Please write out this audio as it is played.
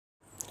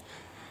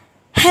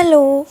Hello,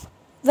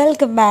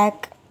 welcome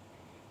back.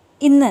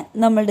 ഇന്ന്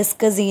നമ്മൾ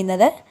discuss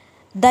ചെയ്യുന്നത്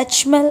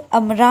ദജ്മൽ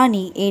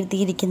അമ്രാനി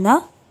എഴുതിയിരിക്കുന്ന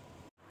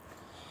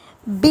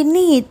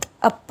ബിനീത്ത്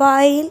എ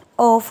പൈൽ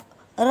ഓഫ്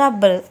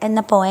റബിൾ എന്ന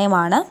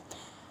പോയമാണ്.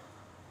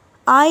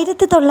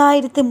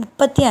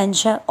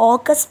 1935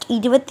 ഓഗസ്റ്റ്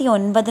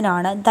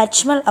 29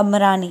 ദജ്മൽ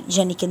അമ്രാനി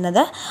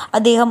ജനിക്കുന്നത്.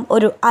 അദ്ദേഹം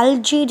ഒരു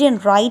അൾജീരിയൻ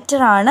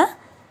റൈറ്ററാണ്.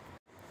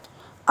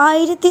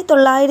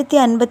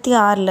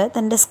 1956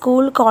 തൻ്റെ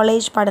സ്കൂൾ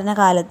കോളേജ്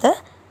പഠനകാലത്ത്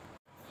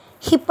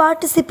he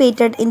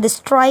participated in the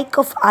strike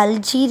of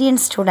Algerian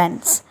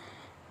students.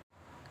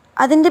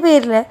 അതിൻ്റെ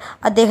പേരിൽ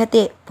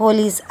അദ്ദേഹത്തെ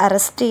പോലീസ്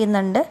അറസ്റ്റ്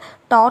ചെയ്യുന്നുണ്ട്,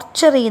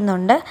 ടോർച്ചർ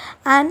ചെയ്യുന്നുണ്ട്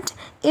and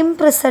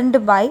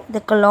imprisoned by the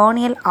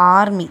colonial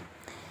army.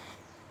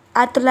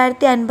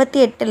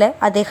 1958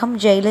 അദ്ദേഹം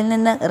ജയിലിൽ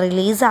നിന്ന്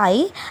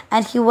റിലീസായി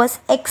and he was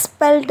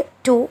expelled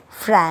to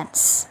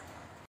France.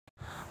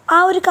 ആ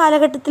ഒരു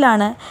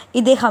കാലഘട്ടത്തിലാണ്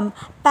ഇദ്ദേഹം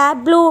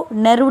പാബ്ലോ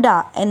നെറുഡ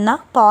എന്ന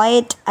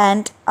പോയറ്റ്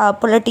ആൻഡ്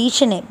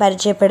പൊളിറ്റീഷ്യനെ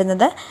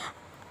പരിചയപ്പെടുന്നത്.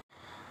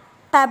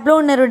 പാബ്ലോ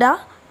നെറുഡ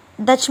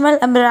ദജ്മൽ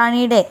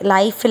അമ്രാനിയുടെ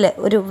ലൈഫിൽ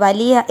ഒരു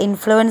വലിയ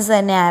ഇൻഫ്ലുവൻസ്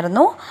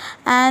തന്നെയായിരുന്നു.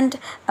 And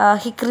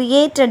he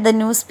created the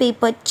news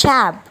paper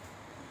ചാബ്.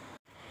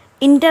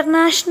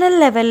 International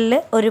ലെവലിൽ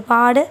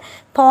ഒരുപാട്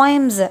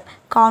പോയംസ്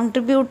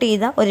കോൺട്രിബ്യൂട്ട്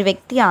ചെയ്ത ഒരു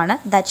വ്യക്തിയാണ്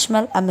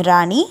ദജ്മൽ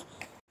അമ്രാനി.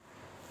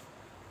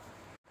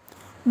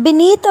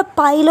 ബിനീത്ത് എ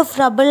പൈൽ ഓഫ്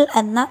റബിൾ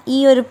എന്ന ഈ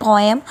ഒരു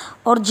പോയം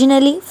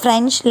ഒറിജിനലി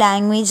ഫ്രഞ്ച്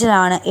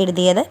ലാംഗ്വേജിലാണ്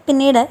എഴുതിയത്.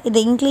 പിന്നീട് ഇത്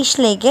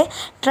ഇംഗ്ലീഷിലേക്ക്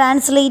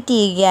ട്രാൻസ്ലേറ്റ്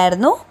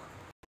ചെയ്യുകയായിരുന്നു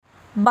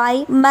ബൈ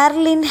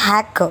മെർലിൻ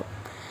ഹാക്കർ.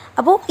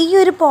 അപ്പോൾ ഈ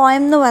ഒരു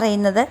പോയം എന്ന്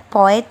പറയുന്നത്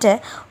പോയറ്റ്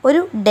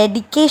ഒരു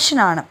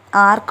ഡെഡിക്കേഷനാണ്.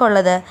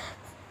 ആർക്കുള്ളത്?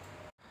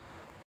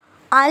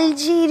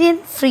 അൾജീരിയൻ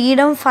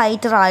ഫ്രീഡം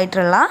ഫൈറ്റർ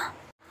ആയിട്ടുള്ള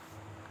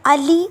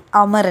അലി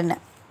അമറിന്.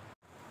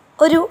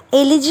 ഒരു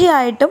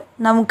എലിജിയായിട്ടും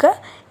നമുക്ക്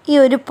ഈ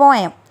ഒരു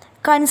പോയം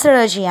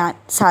കൺസിഡർ ചെയ്യാൻ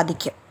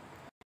സാധിക്കും.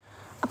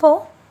 അപ്പോൾ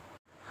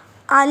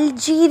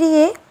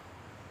അൾജീരിയയെ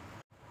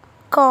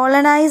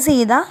കോളനൈസ്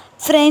ചെയ്ത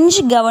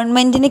ഫ്രഞ്ച്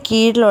ഗവൺമെൻറ്റിന്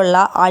കീഴിലുള്ള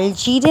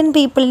അൾജീരിയൻ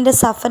പീപ്പിളിൻ്റെ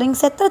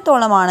സഫറിങ്സ്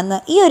എത്രത്തോളമാണെന്ന്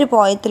ഈ ഒരു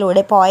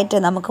പോയത്തിലൂടെ പോയറ്റ്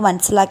നമുക്ക്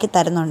മനസ്സിലാക്കി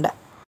തരുന്നുണ്ട്.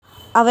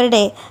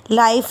 അവരുടെ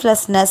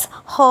ലൈഫ്ലെസ്നെസ്,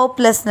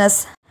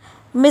 hopelessness,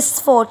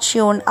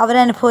 misfortune,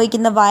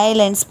 അവരനുഭവിക്കുന്ന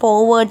violence,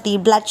 poverty,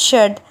 blood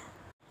shed,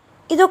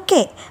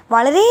 ഇതൊക്കെ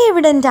വളരെ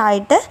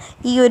എവിഡൻ്റായിട്ട്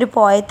ഈ ഒരു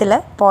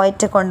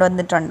പോയറ്റ്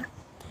കൊണ്ടുവന്നിട്ടുണ്ട്.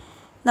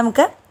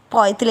 നമുക്ക്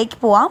പോയത്തിലേക്ക്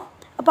പോവാം.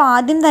 അപ്പോൾ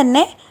ആദ്യം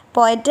തന്നെ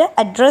പോയറ്റ്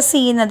അഡ്രസ്സ്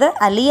ചെയ്യുന്നത്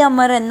അലി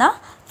അമർ എന്ന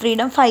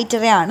freedom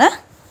ഫൈറ്ററെയാണ്.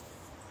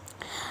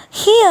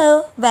 Here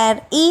where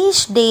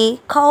each day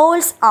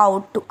calls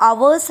out to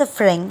our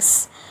sufferings,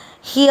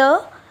 here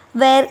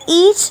where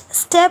each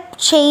step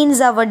chains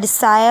our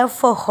desire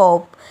for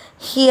hope,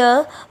 here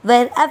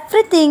where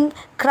everything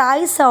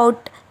cries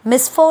out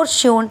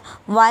misfortune,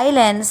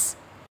 violence,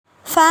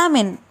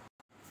 famine,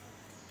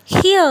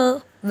 here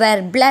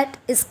where blood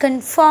is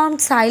conformed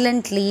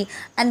silently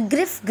and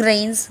grief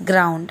grains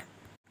ground.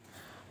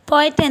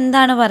 Poet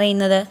എന്താണ്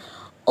പറയുന്നത്?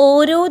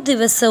 ഓരോ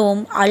ദിവസവും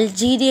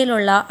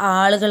അൾജീരിയയിലുള്ള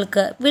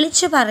ആളുകൾക്ക്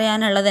വിളിച്ചു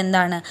പറയാനുള്ളത്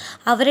എന്താണ്?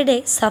 അവരുടെ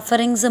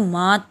sufferings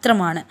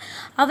മാത്രമാണ്.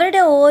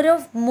 അവരുടെ ഓരോ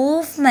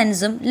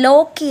മൂവ്മെൻറ്റ്സും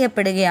ലോക്ക്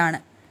ചെയ്യപ്പെടുകയാണ്.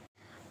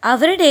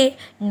 അവരുടെ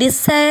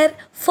ഡിസയർ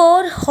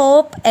ഫോർ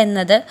ഹോപ്പ്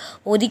എന്നത്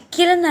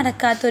ഒരിക്കലും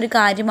നടക്കാത്തൊരു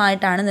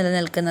കാര്യമായിട്ടാണ്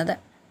നിലനിൽക്കുന്നത്.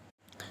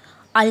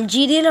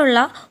 അൾജീരിയയിലുള്ള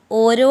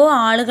ഓരോ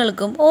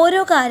ആളുകൾക്കും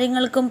ഓരോ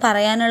കാര്യങ്ങൾക്കും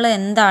പറയാനുള്ള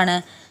എന്താണ്?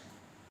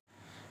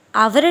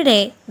 അവരുടെ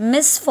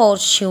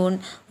മിസ്ഫോർച്യൂൺ,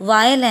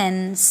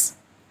 വയലൻസ്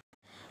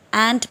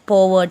ആൻഡ്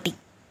പോവേർട്ടി.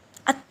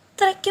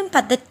 അത്രയ്ക്കും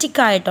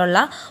പതറ്റിക്കായിട്ടുള്ള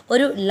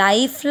ഒരു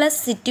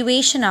ലൈഫ്ലെസ്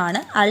സിറ്റുവേഷനാണ്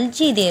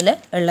അൾജീരിയയിൽ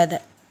ഉള്ളത്.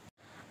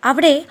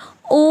 അവിടെ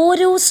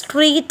ഓരോ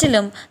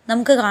സ്ട്രീറ്റിലും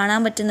നമുക്ക് കാണാൻ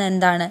പറ്റുന്ന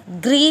എന്താണ്?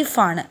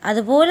 ഗ്രീഫാണ്.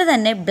 അതുപോലെ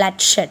തന്നെ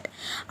ബ്ലഡ് ഷെഡ്.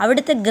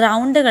 അവിടുത്തെ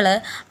ഗ്രൗണ്ടുകൾ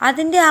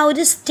അതിൻ്റെ ആ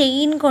ഒരു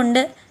സ്റ്റെയിൻ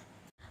കൊണ്ട്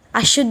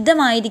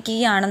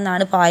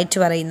അശുദ്ധമായിരിക്കുകയാണെന്നാണ് പോയറ്റ്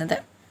പറയുന്നത്.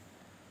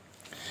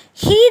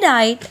 He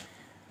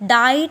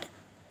died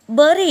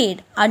buried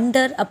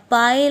under a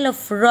pile of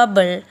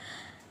rubble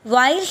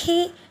while he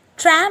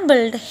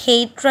trampled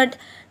hatred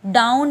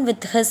down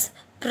with his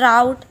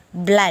proud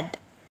blood,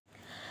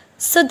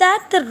 so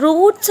that the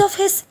roots of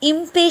his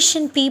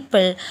impatient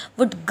people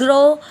would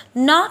grow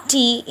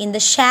knotty in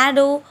the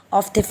shadow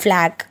of the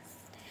flag.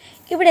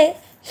 ഇവിടെ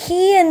he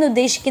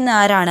എന്നുദ്ദേശിക്കുന്ന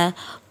ആരാണ്?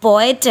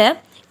 Poet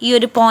ഈ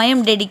ഒരു poem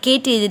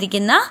dedicate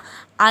ചെയ്തിരിക്കുന്ന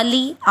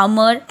അലി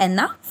അമർ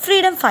എന്ന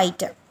freedom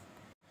fighter.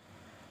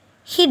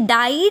 He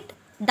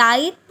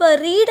died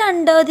buried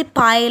under the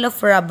pile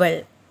of റബിൾ.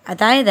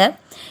 അതായത്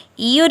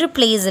ഈ ഒരു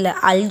പ്ലേസിൽ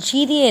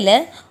അൾജീരിയയിൽ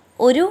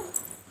ഒരു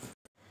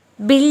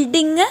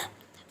ബിൽഡിങ്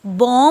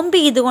ബോംബ്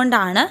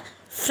ചെയ്തുകൊണ്ടാണ്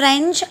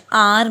ഫ്രഞ്ച്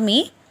ആർമി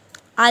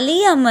അലി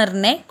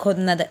അമറിനെ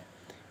കൊന്നത്.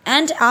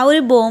 ആൻഡ് ആ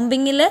ഒരു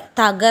ബോംബിങ്ങിൽ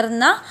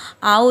തകർന്ന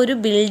ആ ഒരു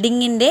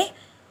ബിൽഡിങ്ങിൻ്റെ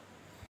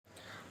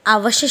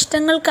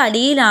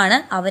അവശിഷ്ടങ്ങൾക്കടിയിലാണ്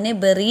അവനെ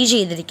ബറി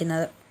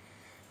ചെയ്തിരിക്കുന്നത്.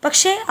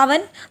 പക്ഷേ അവൻ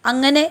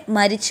അങ്ങനെ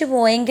മരിച്ചു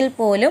പോയെങ്കിൽ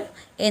പോലും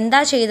എന്താ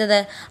ചെയ്തത്?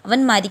 അവൻ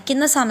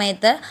മരിക്കുന്ന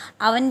സമയത്ത്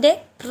അവൻ്റെ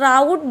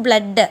പ്രൗഡ്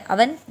ബ്ലഡ്,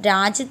 അവൻ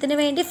രാജ്യത്തിന്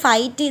വേണ്ടി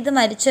ഫൈറ്റ് ചെയ്ത്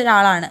മരിച്ച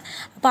ഒരാളാണ്.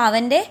 അപ്പോൾ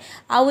അവൻ്റെ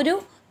ആ ഒരു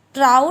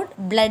പ്രൗഡ്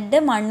ബ്ലഡ്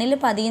മണ്ണിൽ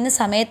പതിയുന്ന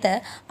സമയത്ത്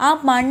ആ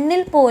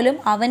മണ്ണിൽ പോലും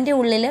അവൻ്റെ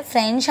ഉള്ളിൽ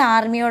ഫ്രഞ്ച്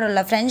ആർമിയോടുള്ള,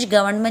 ഫ്രഞ്ച്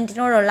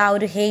ഗവൺമെൻറ്റിനോടുള്ള ആ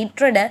ഒരു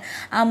ഹേറ്റ്രഡ്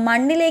ആ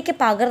മണ്ണിലേക്ക്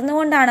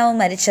പകർന്നുകൊണ്ടാണ് അവൻ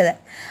മരിച്ചത്.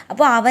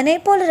 അപ്പോൾ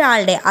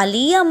അവനെപ്പോലൊരാളുടെ,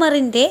 അലി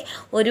അമറിൻ്റെ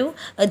ഒരു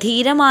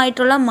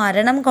ധീരമായിട്ടുള്ള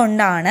മരണം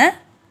കൊണ്ടാണ്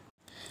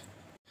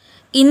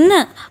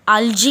ഇന്ന്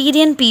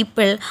അൾജീരിയൻ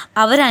പീപ്പിൾ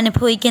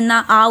അവരനുഭവിക്കുന്ന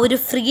ആ ഒരു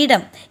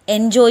ഫ്രീഡം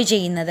എൻജോയ്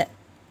ചെയ്യുന്നത്.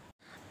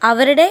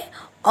 അവരുടെ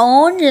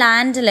ഓൺ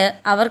ലാൻഡിൽ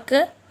അവർക്ക്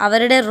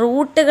അവരുടെ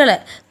റൂട്ടുകൾ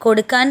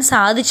കൊടുക്കാൻ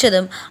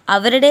സാധിച്ചതും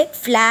അവരുടെ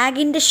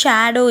ഫ്ലാഗിൻ്റെ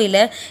ഷാഡോയിൽ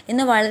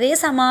ഇന്ന് വളരെ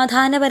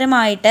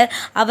സമാധാനപരമായിട്ട്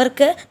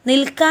അവർക്ക്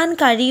നിൽക്കാൻ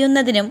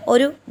കഴിയുന്നതിനും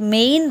ഒരു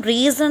മെയിൻ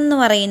റീസൺ എന്ന്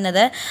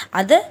പറയുന്നത്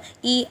അത്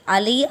ഈ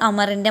അലി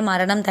അമറിൻ്റെ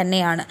മരണം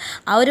തന്നെയാണ്.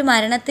 ആ ഒരു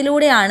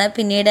മരണത്തിലൂടെയാണ്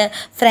പിന്നീട്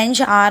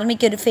ഫ്രഞ്ച്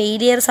ആർമിക്ക് ഒരു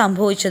ഫെയിലിയർ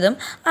സംഭവിച്ചതും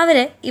അവർ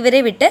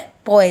ഇവരെ വിട്ട്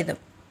പോയതും.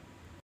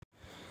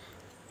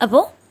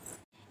 അപ്പോൾ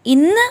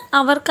ഇന്ന്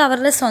അവർക്ക്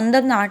അവരുടെ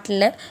സ്വന്തം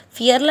നാട്ടിൽ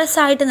ഫിയർലെസ്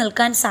ആയിട്ട്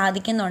നിൽക്കാൻ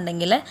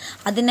സാധിക്കുന്നുണ്ടെങ്കിൽ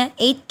അതിന്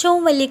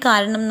ഏറ്റവും വലിയ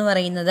കാരണം എന്ന്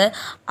പറയുന്നത്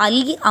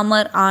അലി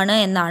അമർ ആണ്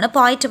എന്നാണ്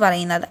പോയിറ്റ്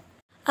പറയുന്നത്.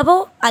 അപ്പോൾ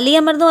അലി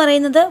അമർ എന്ന്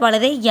പറയുന്നത്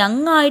വളരെ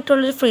യങ്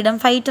ആയിട്ടുള്ളൊരു ഫ്രീഡം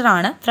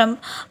ഫൈറ്ററാണ് ഫ്രം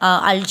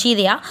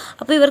അൾജീരിയ.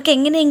 അപ്പോൾ ഇവർക്ക്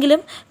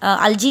എങ്ങനെയെങ്കിലും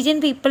അൾജീരിയൻ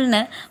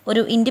പീപ്പിളിന്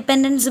ഒരു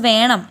ഇൻഡിപെൻഡൻസ്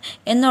വേണം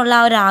എന്നുള്ള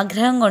ആ ഒരു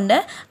ആഗ്രഹം കൊണ്ട്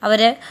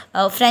അവർ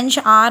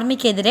ഫ്രഞ്ച്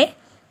ആർമിക്കെതിരെ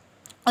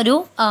ഒരു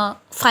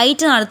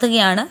ഫൈറ്റ്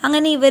നടത്തുകയാണ്.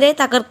 അങ്ങനെ ഇവരെ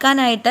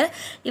തകർക്കാനായിട്ട്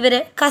ഇവർ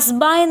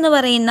കസ്ബ എന്ന്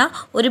പറയുന്ന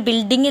ഒരു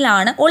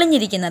ബിൽഡിങ്ങിലാണ്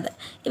ഒളിഞ്ഞിരിക്കുന്നത്,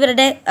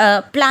 ഇവരുടെ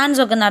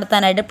പ്ലാൻസൊക്കെ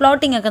നടത്താനായിട്ട്,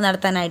 പ്ലോട്ടിംഗ് ഒക്കെ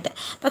നടത്താനായിട്ട്.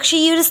 പക്ഷേ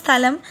ഈ ഒരു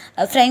സ്ഥലം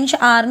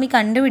ഫ്രഞ്ച് ആർമി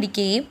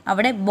കണ്ടുപിടിക്കുകയും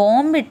അവിടെ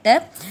ബോംബിട്ട്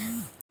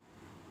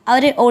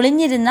അവർ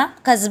ഒളിഞ്ഞിരുന്ന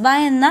കസ്ബ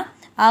എന്ന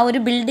ആ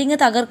ഒരു ബിൽഡിങ്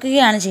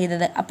തകർക്കുകയാണ്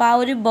ചെയ്തത്. അപ്പോൾ ആ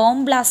ഒരു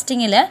ബോംബ്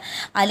ബ്ലാസ്റ്റിങ്ങിൽ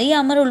അലി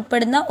അമർ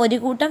ഉൾപ്പെടുന്ന ഒരു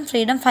കൂട്ടം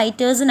ഫ്രീഡം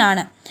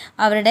ഫൈറ്റേഴ്സിനാണ്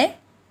അവരുടെ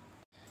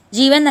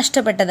ജീവൻ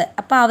നഷ്ടപ്പെട്ടത്.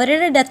 അപ്പോൾ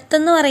അവരുടെ ഡെത്ത്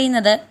എന്ന്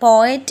പറയുന്നത്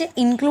പോയറ്റ്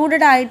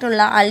ഇൻക്ലൂഡഡ്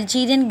ആയിട്ടുള്ള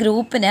അൾജീരിയൻ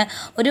ഗ്രൂപ്പിന്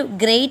ഒരു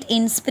ഗ്രേറ്റ്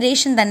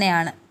ഇൻസ്പിറേഷൻ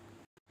തന്നെയാണ്.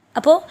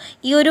 അപ്പോൾ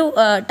ഈ ഒരു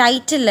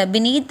title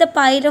beneath the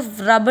pile of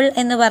റബിൾ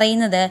എന്ന്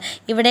പറയുന്നത്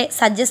ഇവിടെ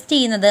സജസ്റ്റ്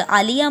ചെയ്യുന്നത്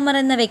അലി അമർ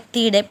എന്ന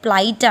വ്യക്തിയുടെ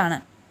പ്ലൈറ്റാണ്.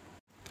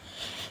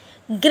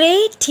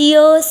 Great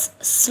tears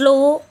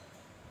slow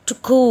to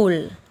cool,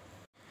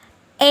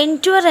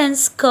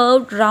 endurance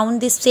curved round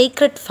the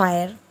sacred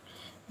fire,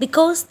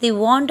 because they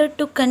wanted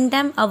to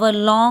condemn our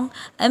long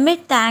amid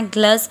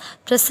thankless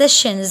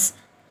processions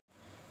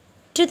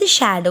to the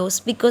shadows,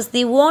 because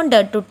they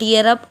wanted to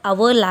tear up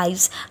our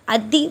lives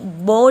at the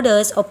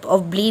borders of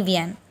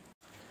oblivion.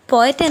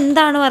 Poet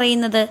എന്താണ്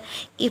പറയുന്നത്?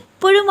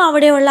 ഇപ്പോഴും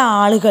അവിടെയുള്ള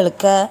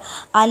ആളുകൾക്ക്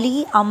അലി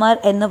അമർ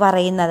എന്ന്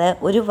പറയുന്നത്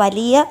ഒരു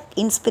വലിയ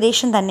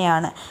inspiration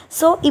തന്നെയാണ്.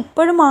 സോ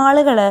ഇപ്പോഴും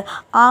ആളുകൾ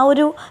ആ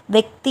ഒരു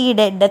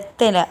വ്യക്തിയുടെ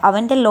ഡെത്തിൽ,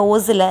 അവൻ്റെ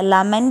ലോസിൽ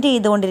ലമെൻ്റ്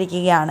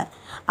ചെയ്തുകൊണ്ടിരിക്കുകയാണ്.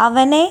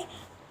 അവനെ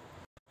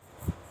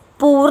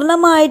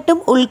പൂർണ്ണമായിട്ടും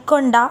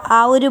ഉൾക്കൊണ്ട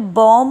ആ ഒരു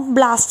ബോംബ്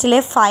ബ്ലാസ്റ്റിലെ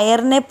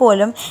ഫയറിനെ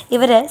പോലും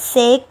ഇവർ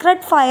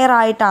സേക്രഡ് ഫയർ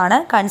ആയിട്ടാണ്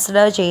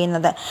കൺസിഡർ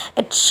ചെയ്യുന്നത്.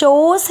 It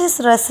shows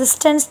his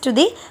resistance to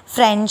the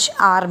French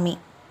army.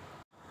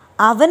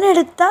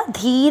 അവനെടുത്ത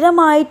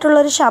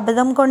ധീരമായിട്ടുള്ളൊരു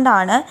ശബ്ദം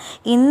കൊണ്ടാണ്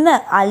ഇന്ന്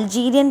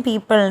അൾജീരിയൻ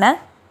പീപ്പിളിന്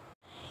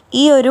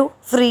ഈ ഒരു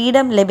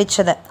ഫ്രീഡം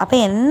ലഭിച്ചത്. അപ്പോൾ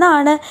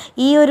എന്നാണ്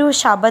ഈ ഒരു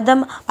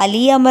ശബ്ദം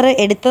അലി അമർ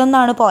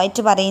എടുത്തതെന്നാണ്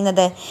പോയറ്റ്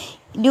പറയുന്നത്?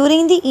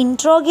 During the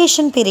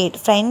interrogation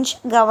period French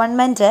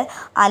government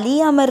Ali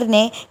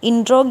അമറിനെ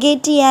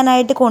interrogate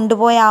ചെയ്യാനായിട്ട്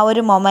കൊണ്ടുപോയ ആ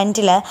ഒരു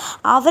മൊമെൻറ്റിൽ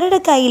അവരുടെ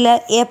കയ്യിൽ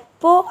എപ്പോൾ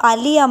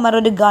അലി അമർ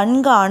ഒരു ഗൺ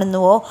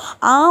കാണുന്നുവോ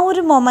ആ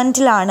ഒരു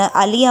മൊമെൻറ്റിലാണ്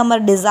അലി അമർ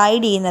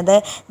ഡിസൈഡ് ചെയ്യുന്നത്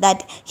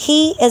that he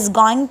is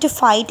going to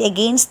fight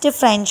against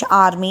French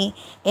army.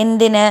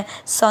 എന്തിന്?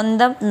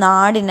 സ്വന്തം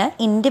നാടിന്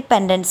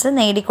ഇൻഡിപെൻഡൻസ്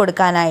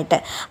നേടിക്കൊടുക്കാനായിട്ട്.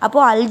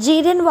 അപ്പോൾ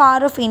അൾജീരിയൻ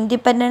വാർ ഓഫ്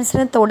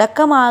ഇൻഡിപെൻഡൻസിന്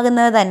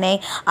തുടക്കമാകുന്നത് തന്നെ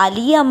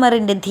അലി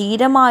അമറിൻ്റെ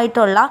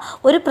ധീരമായിട്ടുള്ള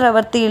ഒരു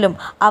പ്രവൃത്തിയിലും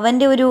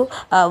അവൻ്റെ ഒരു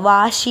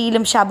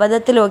വാശിയിലും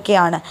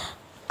ശബ്ദത്തിലുമൊക്കെയാണ്.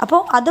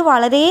 അപ്പോൾ അത്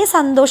വളരെ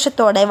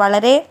സന്തോഷത്തോടെ,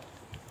 വളരെ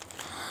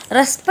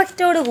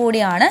റെസ്പെക്റ്റോടു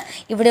കൂടിയാണ്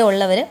ഇവിടെ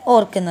ഉള്ളവർ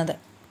ഓർക്കുന്നത്.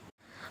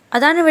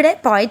 അതാണ് ഇവിടെ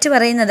പോയിറ്റ്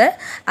പറയുന്നത്.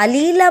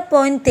 Aleela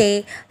പോയിൻതെ,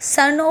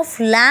 son of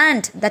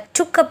land that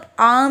took up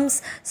arms,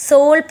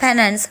 soul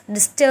penance,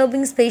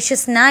 disturbing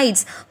spacious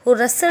nights, who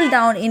Russell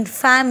down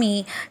ഇൻഫാമി,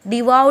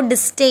 ഡിവൗഡ്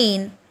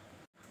ഡിസ്റ്റെയിൻ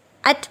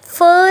at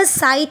first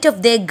sight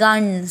of their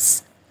guns.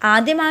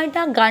 ആദ്യമായിട്ട്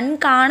ആ ഗൺ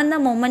കാണുന്ന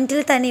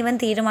മൊമെൻറ്റിൽ തന്നെ ഇവൻ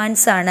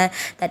തീരുമാനിച്ചതാണ്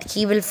that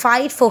he will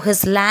fight for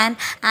his land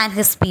and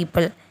his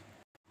people.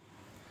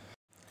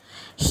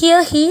 Here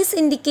he is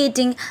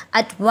indicating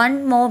at one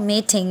more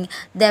meeting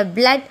their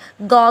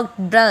blood-gogged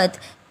breath.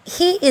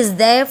 He is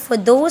there for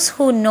those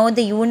who know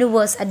the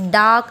universe at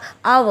dark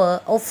hour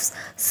of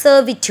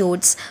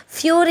servitudes,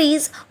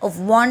 furies of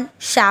one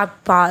sharp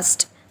past.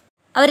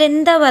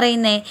 അവരെന്താ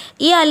പറയുന്നത്?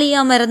 ഈ അലി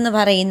അമർ എന്ന്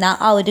പറയുന്ന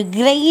ആ ഒരു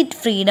great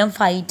freedom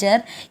fighter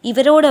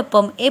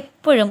ഇവരോടൊപ്പം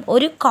എപ്പോഴും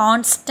ഒരു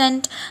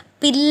കോൺസ്റ്റൻറ്റ്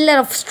പില്ലർ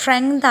ഓഫ്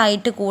സ്ട്രെങ്ത്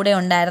ആയിട്ട് കൂടെ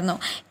ഉണ്ടായിരുന്നു.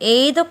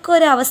 ഏതൊക്കെ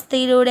ഒരു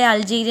അവസ്ഥയിലൂടെ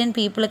അൾജീരിയൻ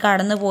പീപ്പിൾ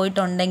കടന്നു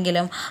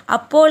പോയിട്ടുണ്ടെങ്കിലും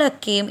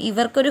അപ്പോഴൊക്കെയും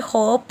ഇവർക്കൊരു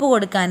ഹോപ്പ്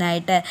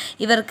കൊടുക്കാനായിട്ട്,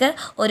 ഇവർക്ക്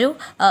ഒരു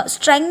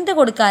സ്ട്രെങ്ത്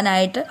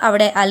കൊടുക്കാനായിട്ട്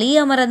അവിടെ അലി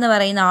അമർ എന്ന്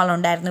പറയുന്ന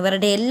ആളുണ്ടായിരുന്നു.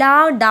 ഇവരുടെ എല്ലാ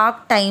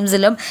ഡാർക്ക്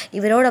ടൈംസിലും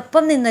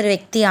ഇവരോടൊപ്പം നിന്നൊരു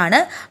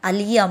വ്യക്തിയാണ്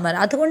അലി അമർ.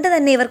 അതുകൊണ്ട്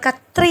തന്നെ ഇവർക്ക്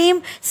അത്രയും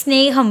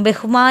സ്നേഹം,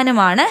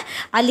 ബഹുമാനമാണ്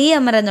അലി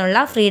അമർ എന്നുള്ള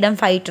ഫ്രീഡം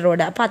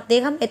ഫൈറ്ററോട്. അപ്പോൾ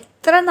അദ്ദേഹം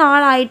എത്ര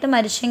നാളായിട്ട്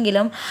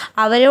മരിച്ചെങ്കിലും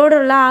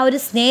അവരോടുള്ള ആ ഒരു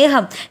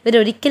സ്നേഹം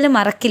ഇവരൊരിക്കലും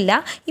മറക്കില്ല.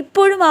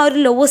 ഇപ്പോഴും ആ ഒരു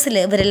ലോസിൽ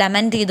ഇവർ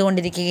ലമെൻറ്റ്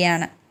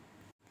ചെയ്തുകൊണ്ടിരിക്കുകയാണ്.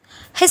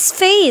 His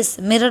face,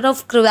 mirror of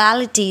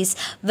cruelties,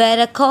 where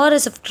a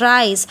chorus of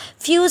cries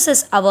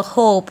fuses our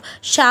hope,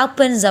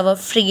 sharpens our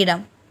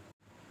freedom.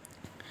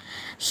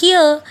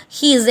 Here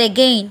he is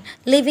again,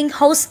 living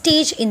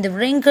hostage in the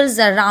wrinkles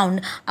around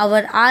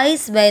our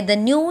eyes where the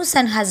new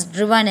sun has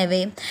driven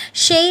away.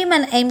 Shame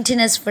and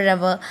emptiness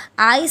forever.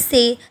 I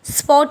say,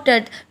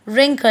 spotted,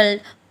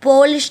 wrinkled,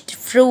 polished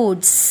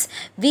fruits.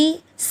 We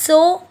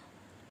sow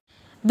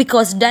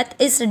because death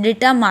is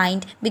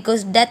determined,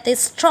 because death is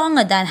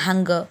stronger than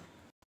hunger.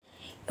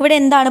 ഇവിടെ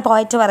എന്താണ്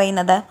poet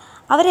പറയുന്നത്?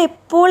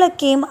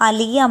 അവരെപ്പോഴൊക്കെയും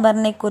അലി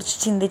അമറിനെ കുറിച്ച്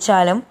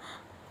ചിന്തിച്ചാലും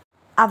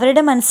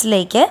അവരുടെ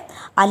മനസ്സിലേക്ക്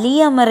അലി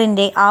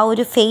അമറിൻ്റെ ആ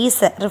ഒരു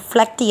face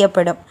reflect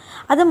ചെയ്യപ്പെടും.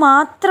 അത്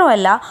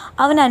മാത്രമല്ല,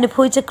 അവൻ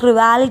അനുഭവിച്ച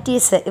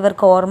ക്രുവാലിറ്റീസ്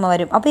ഇവർക്ക് ഓർമ്മ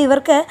വരും. അപ്പോൾ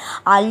ഇവർക്ക്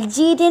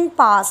അൾജീരിയൻ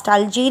പാസ്റ്റ്,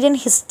 അൾജീരിയൻ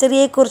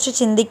ഹിസ്റ്ററിയെക്കുറിച്ച്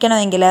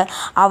ചിന്തിക്കണമെങ്കിൽ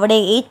അവിടെ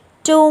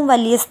ഏറ്റവും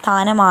വലിയ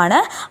സ്ഥാനമാണ്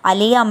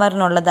അലി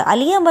അമറിനുള്ളത്.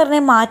 അലി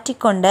അമറിനെ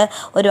മാറ്റിക്കൊണ്ട്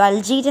ഒരു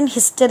അൾജീരിയൻ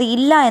ഹിസ്റ്ററി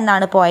ഇല്ല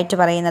എന്നാണ് പോയറ്റ്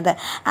പറയുന്നത്.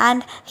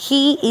 And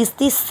he is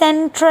the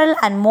central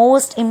and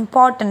most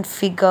important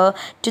figure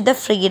to the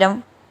freedom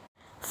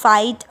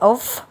fight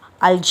of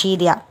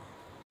Algeria.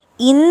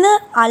 ഇന്ന്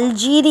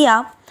അൾജീരിയ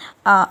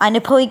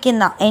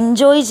അനുഭവിക്കുന്ന,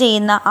 എൻജോയ്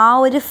ചെയ്യുന്ന ആ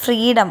ഒരു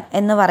ഫ്രീഡം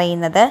എന്ന്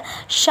പറയുന്നത്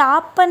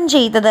ഷാർപ്പൻ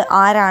ചെയ്തത്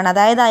ആരാണ്?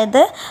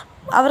 അതായത്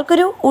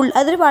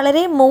അതൊരു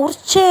വളരെ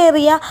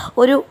മൂർച്ചയേറിയ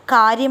ഒരു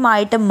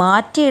കാര്യമായിട്ട്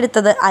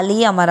മാറ്റിയെടുത്തത് അലി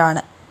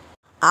അമറാണ്.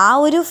 ആ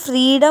ഒരു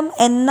ഫ്രീഡം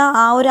എന്ന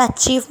ആ ഒരു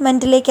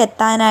അച്ചീവ്മെൻറ്റിലേക്ക്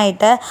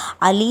എത്താനായിട്ട്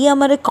അലി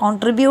അമർ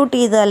കോൺട്രിബ്യൂട്ട്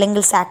ചെയ്ത്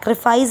അല്ലെങ്കിൽ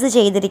സാക്രിഫൈസ്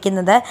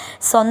ചെയ്തിരിക്കുന്നത്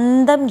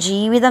സ്വന്തം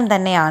ജീവിതം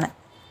തന്നെയാണ്.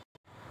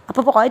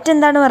 അപ്പോൾ പോയറ്റ്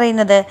എന്താണ്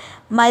പറയുന്നത്?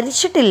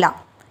 മരിച്ചിട്ടില്ല,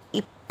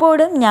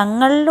 ഇപ്പോഴും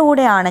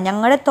ഞങ്ങളിലൂടെയാണ്,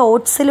 ഞങ്ങളുടെ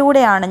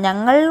തോട്ട്സിലൂടെയാണ്,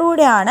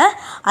 ഞങ്ങളിലൂടെയാണ്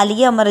അലി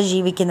അമർ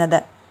ജീവിക്കുന്നത്.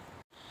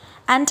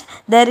 And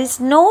there is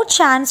no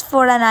chance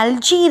for an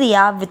Algeria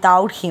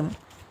without him.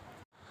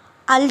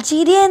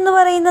 Algeria എന്ന്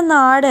പറയുന്ന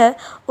നാട്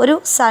ഒരു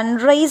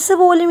സൺറൈസ്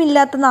പോലും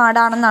ഇല്ലാത്ത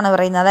നാടാണെന്നാണ്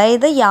പറയുന്നത്.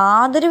 അതായത്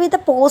യാതൊരുവിധ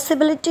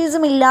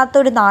പോസിബിലിറ്റീസും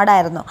ഇല്ലാത്തൊരു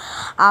നാടായിരുന്നു.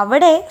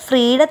 അവിടെ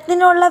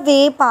ഫ്രീഡത്തിനുള്ള വേ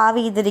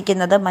പാവ്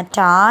ചെയ്തിരിക്കുന്നത്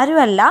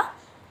മറ്റാരുമല്ല,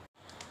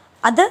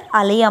 അത്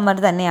അലി അമർ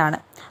തന്നെയാണ്.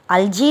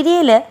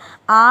 അൾജീരിയയിൽ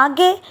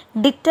ആകെ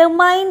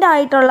ഡിറ്റർമൈൻഡ്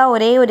ആയിട്ടുള്ള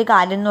ഒരേ ഒരു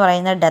കാര്യം എന്ന്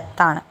പറയുന്നത്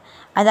ഡെത്താണ്.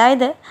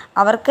 അതായത്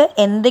അവർക്ക്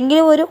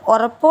എന്തെങ്കിലും ഒരു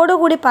ഉറപ്പോടു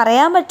കൂടി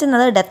പറയാൻ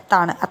പറ്റുന്നത്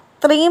ഡെത്താണ്.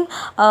 അത്രയും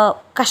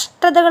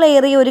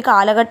കഷ്ടതകളേറിയ ഒരു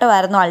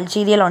കാലഘട്ടമായിരുന്നു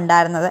അൾജീരിയയിൽ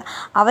ഉണ്ടായിരുന്നത്.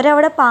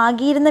 അവരവിടെ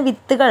പാകിയിരുന്ന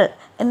വിത്തുകൾ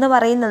എന്ന്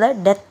പറയുന്നത്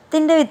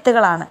ഡെത്തിൻ്റെ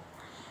വിത്തുകളാണ്.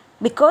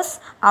 ബിക്കോസ്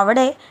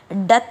അവിടെ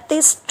death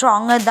is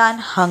stronger than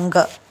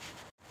hunger.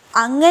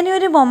 അങ്ങനെ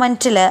ഒരു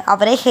മൊമെൻറ്റിൽ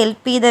അവരെ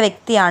ഹെൽപ്പ് ചെയ്ത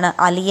വ്യക്തിയാണ്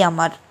അലി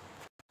അമർ.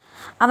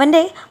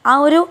 അവൻ്റെ ആ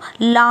ഒരു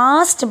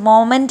ലാസ്റ്റ്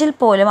മൊമെൻറ്റിൽ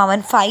പോലും അവൻ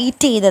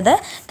ഫൈറ്റ് ചെയ്തത്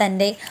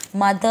തൻ്റെ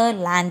മദർ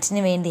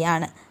ലാൻഡിന്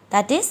വേണ്ടിയാണ്.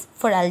 That is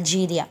four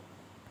Algeria.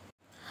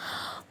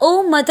 O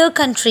mother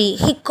country,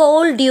 he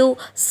called you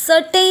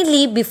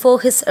certainly before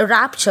his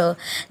rapture,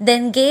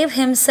 then gave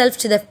himself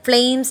to the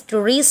flames to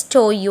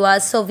restore your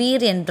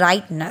sovereign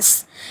brightness.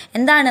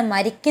 എന്താണ്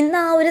മരിക്കുന്ന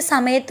ആ ഒരു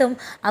സമയത്തും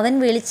അവൻ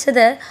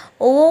വിളിച്ചത്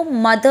ഓ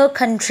മദർ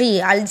കൺട്രി,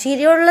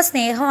 അൾജീരിയയോടുള്ള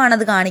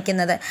സ്നേഹമാണത്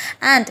കാണിക്കുന്നത്.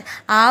 ആൻഡ്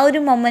ആ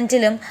ഒരു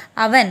മൊമെൻറ്റിലും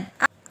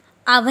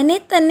അവനെ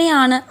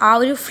തന്നെയാണ് ആ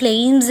ഒരു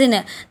ഫ്ലെയിംസിന്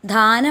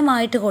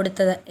ദാനമായിട്ട്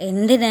കൊടുത്തത്.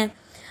 എന്തിന്?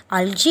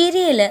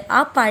 അൾജീരിയയിൽ ആ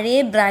പഴയ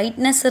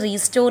ബ്രൈറ്റ്നെസ്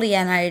റീസ്റ്റോർ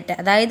ചെയ്യാനായിട്ട്,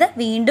 അതായത്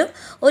വീണ്ടും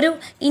ഒരു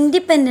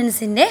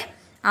ഇൻഡിപെൻഡൻസിൻ്റെ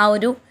ആ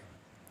ഒരു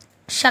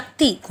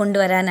ശക്തി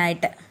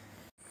കൊണ്ടുവരാനായിട്ട്.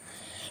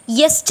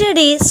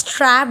 Yesterday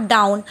strapped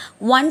down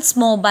once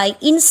more by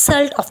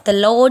insult of the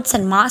lords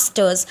and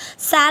masters,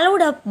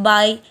 swallowed up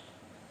by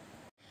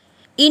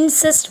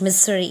incest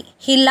misery,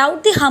 he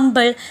loved the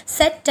humble,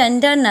 set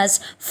tenderness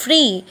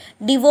free,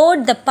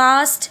 devoured the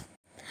past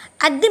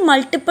at the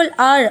multiple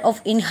hour of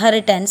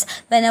inheritance,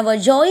 when our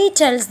joy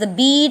tells the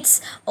beats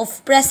of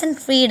present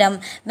freedom,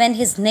 when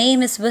his name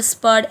is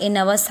whispered in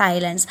our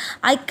silence.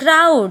 I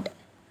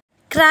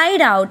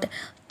cried out,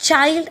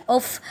 child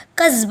of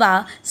Kasbah,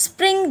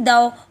 spring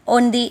thou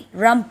on the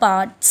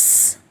ramparts.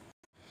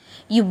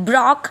 You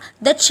broke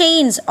the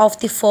chains of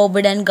the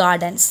forbidden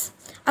gardens.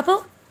 അപ്പോൾ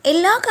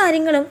എല്ലാ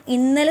കാര്യങ്ങളും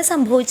ഇന്നലെ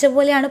സംഭവിച്ച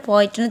പോലെയാണ്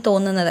പോയറ്റിന്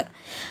തോന്നുന്നത്.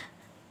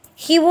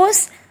 He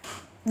was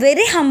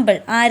very humble.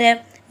 ആര്?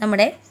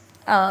 നമ്മുടെ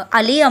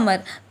അലി അമർ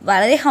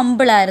വളരെ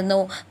ഹംബിളായിരുന്നു,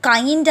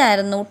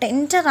 കൈൻഡായിരുന്നു,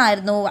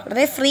 ടെൻഡറായിരുന്നു,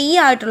 വളരെ ഫ്രീ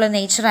ആയിട്ടുള്ള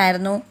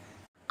നേച്ചറായിരുന്നു.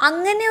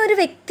 അങ്ങനെ ഒരു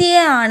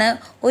വ്യക്തിയെയാണ്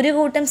ഒരു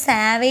കൂട്ടം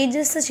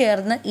സാവേജസ്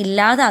ചേർന്ന്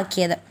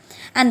ഇല്ലാതാക്കിയത്.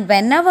 And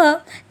when ever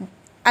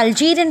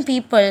Algerian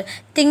people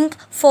think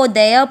for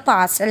their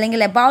past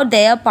അല്ലെങ്കിൽ അബൌട്ട്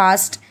ദെയർ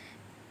പാസ്റ്റ്,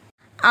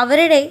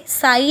 അവരുടെ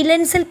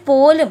സൈലൻസിൽ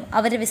പോലും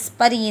അവർ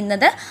വിസ്പർ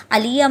ചെയ്യുന്നത്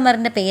അലി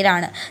അമറിൻ്റെ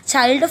പേരാണ്.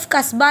 ചൈൽഡ് ഓഫ്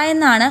കസ്ബ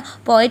എന്നാണ്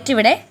പോയറ്റ്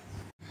ഇവിടെ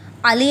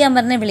അലി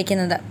അമറിനെ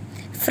വിളിക്കുന്നത്.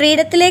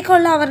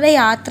 ഫ്രീഡത്തിലേക്കുള്ള അവരുടെ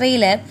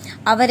യാത്രയിൽ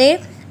അവരെ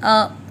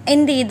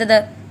എന്ത് ചെയ്തത്,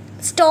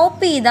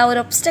 സ്റ്റോപ്പ് ചെയ്ത ഒരു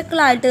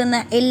ഒബ്സ്റ്റക്കിളായിട്ട് നിന്ന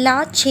എല്ലാ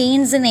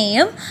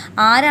ചെയിൻസിനെയും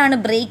ആരാണ്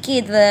ബ്രേക്ക്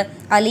ചെയ്തത്?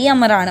 അലി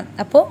അമറാണ്.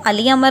 അപ്പോൾ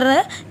അലി അമർ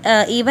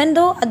ഈവൻ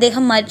ദോ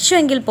അദ്ദേഹം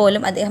മരിച്ചുവെങ്കിൽ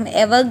പോലും അദ്ദേഹം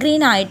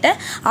എവർഗ്രീൻ ആയിട്ട്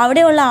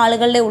അവിടെയുള്ള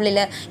ആളുകളുടെ ഉള്ളിൽ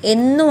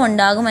എന്നും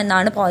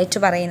ഉണ്ടാകുമെന്നാണ്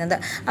പോയറ്റ് പറയുന്നത്.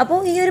 അപ്പോൾ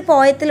ഈ ഒരു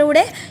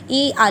പോയത്തിലൂടെ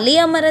ഈ അലി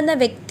അമർ എന്ന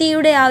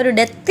വ്യക്തിയുടെ ആ ഒരു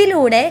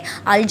ഡെത്തിലൂടെ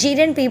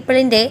Algerian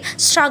പീപ്പിളിൻ്റെ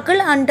struggle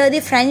under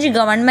the French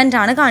government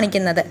ആണ്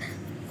കാണിക്കുന്നത്.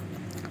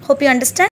 Hope you understand.